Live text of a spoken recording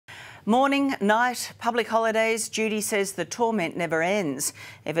Morning, night, public holidays, Judy says the torment never ends.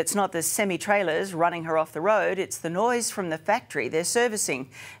 If it's not the semi-trailers running her off the road, it's the noise from the factory they're servicing.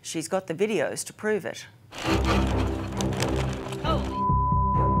 She's got the videos to prove it.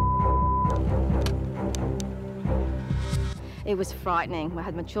 It was frightening. I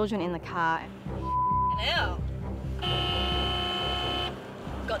had my children in the car. Hell.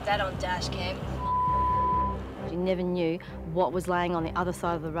 Got that on dash cam. You never knew what was laying on the other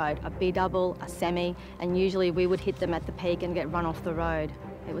side of the road, a B-double, a semi, and usually we would hit them at the peak and get run off the road.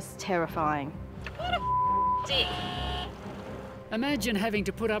 It was terrifying. What a dick. Imagine having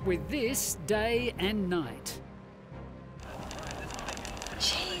to put up with this day and night.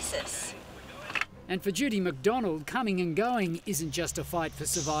 Jesus. And for Judy McDonald, coming and going isn't just a fight for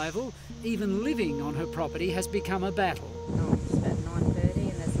survival. Even living on her property has become a battle. It's about 9:30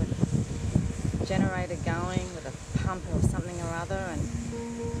 and there's a generator going with a pump or something or other, and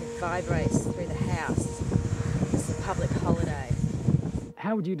it vibrates through the house. It's a public holiday.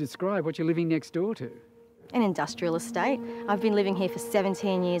 How would you describe what you're living next door to? An industrial estate. I've been living here for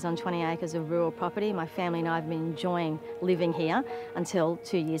 17 years on 20 acres of rural property. My family and I have been enjoying living here until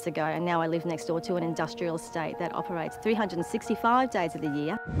 2 years ago, and now I live next door to an industrial estate that operates 365 days of the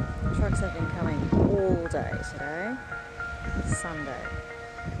year. Trucks have been coming all day today, Sunday.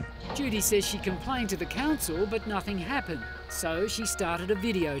 Judy says she complained to the council, but nothing happened, so she started a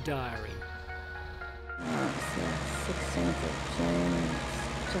video diary. It's the 16th of June, and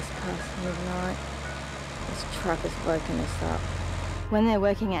it's just past midnight. This truck has woken us up. When they're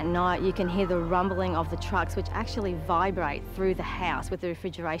working at night, you can hear the rumbling of the trucks, which actually vibrate through the house with the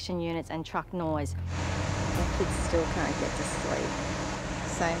refrigeration units and truck noise. My kids still can't get to sleep.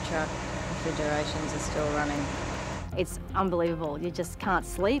 Same truck, refrigerations are still running. It's unbelievable. You just can't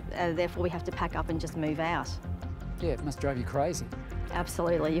sleep, therefore we have to pack up and just move out. Yeah, it must drive you crazy.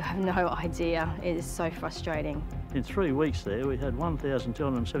 Absolutely, you have no idea. It is so frustrating. In 3 weeks there, we had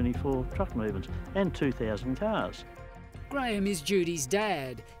 1,274 truck movements and 2,000 cars. Graham is Judy's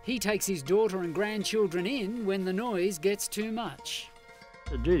dad. He takes his daughter and grandchildren in when the noise gets too much.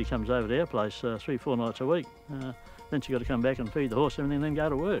 Judy comes over to our place 3-4 nights a week. Then she's got to come back and feed the horse and everything, and then go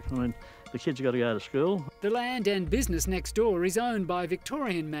to work. I mean, the kids have got to go to school. The land and business next door is owned by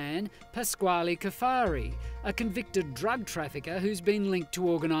Victorian man Pasquale Cafari, a convicted drug trafficker who's been linked to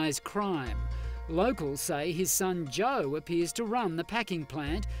organised crime. Locals say his son Joe appears to run the packing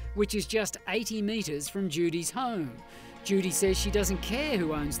plant, which is just 80 metres from Judy's home. Judy says she doesn't care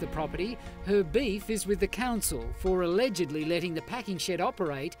who owns the property. Her beef is with the council for allegedly letting the packing shed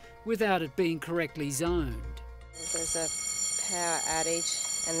operate without it being correctly zoned. There's a power outage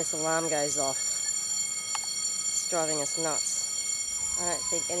and this alarm goes off. It's driving us nuts. I don't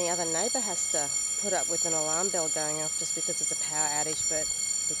think any other neighbour has to put up with an alarm bell going off just because it's a power outage, but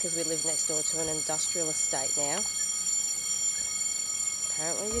because we live next door to an industrial estate now,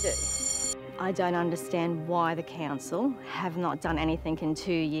 apparently you do. I don't understand why the council have not done anything in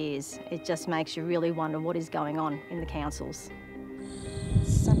 2 years. It just makes you really wonder what is going on in the councils.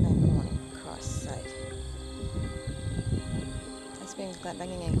 Sunday morning, Christ's sake. It's been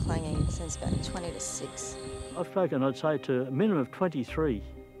banging and clanging since about 20 to 6. I've spoken, I'd say, to a minimum of 23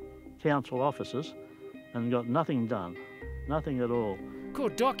 council officers and got nothing done, nothing at all.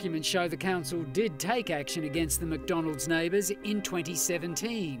 Court documents show the council did take action against the McDonald's neighbours in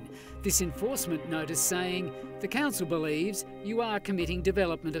 2017. This enforcement notice saying the council believes you are committing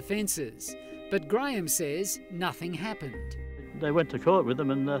development offences. But Graham says nothing happened. They went to court with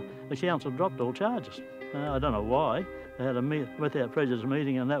them and the council dropped all charges. I don't know why. They had a without prejudice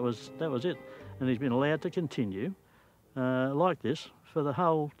meeting and that was it. And he's been allowed to continue like this for the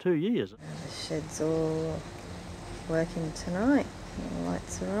whole 2 years. The shed's all working tonight. The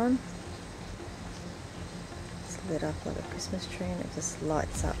lights are on. It's lit up like a Christmas tree and it just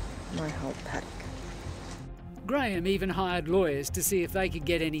lights up my whole paddock. Graham even hired lawyers to see if they could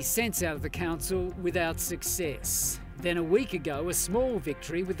get any sense out of the council without success. Then a week ago, a small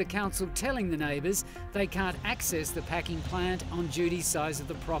victory with the council telling the neighbours they can't access the packing plant on Judy's side of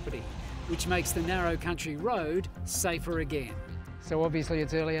the property, which makes the narrow country road safer again. So obviously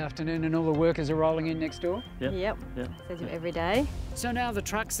it's early afternoon and all the workers are rolling in next door? Yep. They do every day. So now the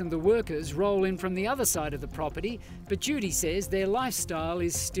trucks and the workers roll in from the other side of the property, but Judy says their lifestyle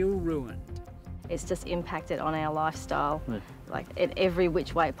is still ruined. It's just impacted on our lifestyle, like in every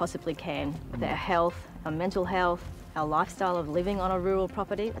which way it possibly can. With our health, our mental health, our lifestyle of living on a rural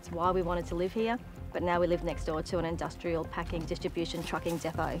property. That's why we wanted to live here. But now we live next door to an industrial packing, distribution, trucking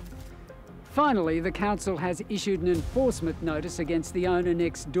depot. Finally, the council has issued an enforcement notice against the owner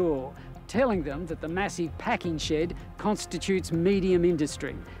next door, telling them that the massive packing shed constitutes medium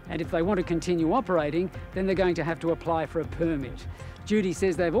industry, and if they want to continue operating, then they're going to have to apply for a permit. Judy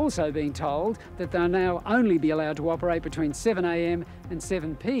says they've also been told that they'll now only be allowed to operate between 7 a.m. and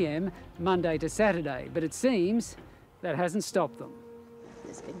 7 p.m, Monday to Saturday, but it seems that hasn't stopped them.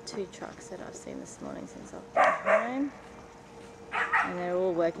 There's been 2 trucks that I've seen this morning since I've been home, and they're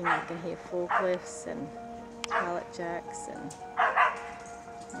all working. You can hear forklifts and pallet jacks, and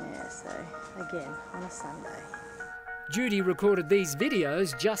yeah, so again on a Sunday. Judy recorded these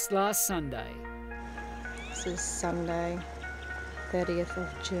videos just last Sunday. This is Sunday, 30th of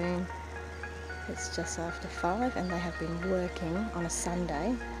June. It's just after 5 and they have been working on a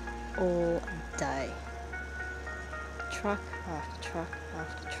Sunday all day. Truck after truck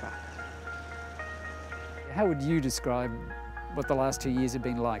after truck. How would you describe what the last 2 years have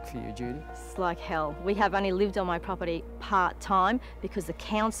been like for you, Judy? It's like hell. We have only lived on my property part-time because the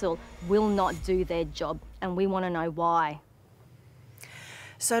council will not do their job, and we want to know why.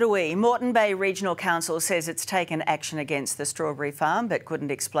 So do we. Moreton Bay Regional Council says it's taken action against the strawberry farm but couldn't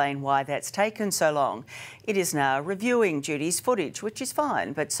explain why that's taken so long. It is now reviewing Judy's footage, which is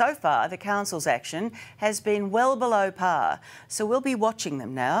fine, but so far the council's action has been well below par. So we'll be watching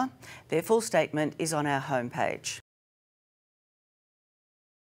them now. Their full statement is on our homepage.